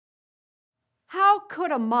How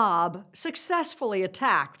could a mob successfully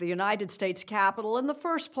attack the United States Capitol in the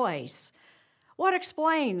first place? What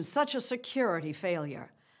explains such a security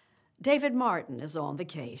failure? David Martin is on the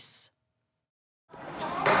case.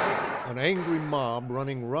 An angry mob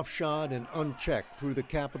running roughshod and unchecked through the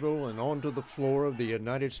Capitol and onto the floor of the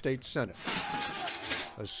United States Senate.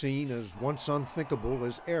 A scene as once unthinkable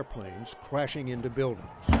as airplanes crashing into buildings.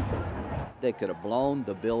 They could have blown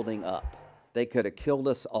the building up. They could have killed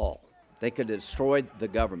us all. They could have destroyed the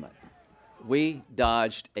government. We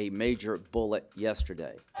dodged a major bullet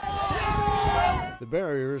yesterday. The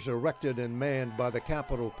barriers erected and manned by the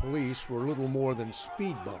Capitol Police were little more than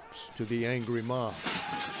speed bumps to the angry mob.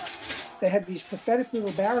 They had these pathetic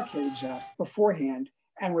little barricades up beforehand,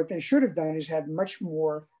 and what they should have done is had much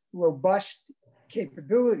more robust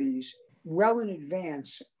capabilities well in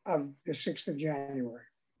advance of the 6th of January.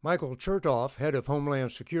 Michael Chertoff, head of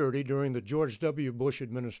Homeland Security during the George W. Bush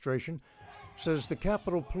administration, says the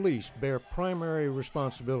Capitol Police bear primary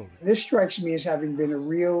responsibility. This strikes me as having been a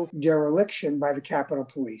real dereliction by the Capitol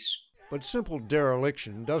Police. But simple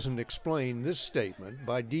dereliction doesn't explain this statement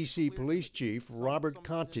by D.C. Police Chief Robert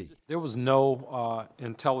Conte. There was no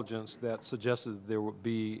intelligence that suggested there would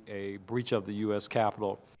be a breach of the U.S.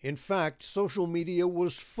 Capitol. In fact, social media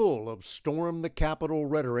was full of storm the Capitol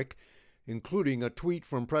rhetoric, including a tweet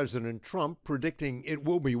from President Trump predicting it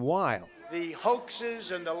will be wild. The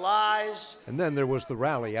hoaxes and the lies. And then there was the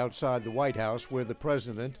rally outside the White House where the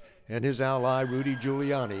president and his ally Rudy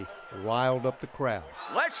Giuliani riled up the crowd.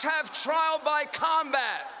 Let's have trial by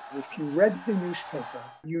combat. If you read the newspaper,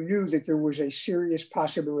 you knew that there was a serious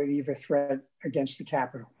possibility of a threat against the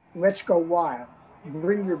Capitol. Let's go wild.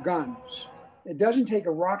 Bring your guns. It doesn't take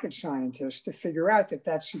a rocket scientist to figure out that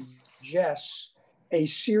that suggests a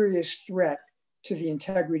serious threat to the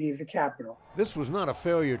integrity of the Capitol. This was not a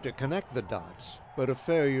failure to connect the dots, but a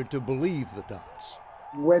failure to believe the dots.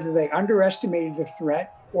 Whether they underestimated the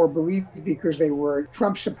threat or believed because they were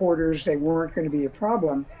Trump supporters they weren't going to be a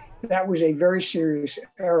problem, that was a very serious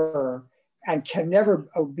error and can never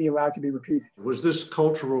be allowed to be repeated. Was this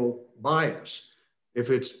cultural bias? If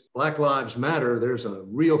it's Black Lives Matter, there's a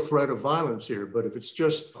real threat of violence here. But if it's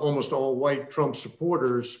just almost all white Trump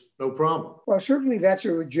supporters, no problem. Well, certainly that's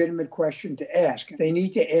a legitimate question to ask. They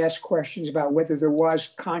need to ask questions about whether there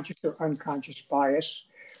was conscious or unconscious bias,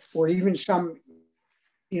 or even some,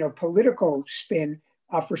 political spin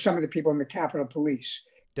for some of the people in the Capitol Police.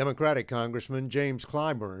 Democratic Congressman James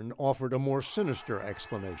Clyburn offered a more sinister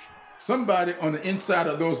explanation. Somebody on the inside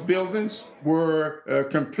of those buildings were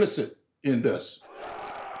complicit in this.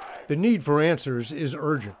 The need for answers is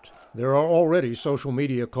urgent. There are already social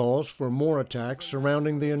media calls for more attacks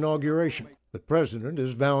surrounding the inauguration. The president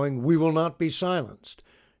is vowing we will not be silenced,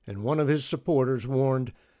 and one of his supporters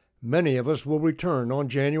warned, many of us will return on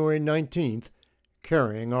January 19th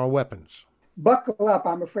carrying our weapons. Buckle up.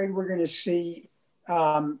 I'm afraid we're going to see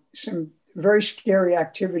some very scary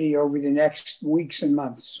activity over the next weeks and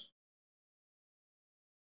months.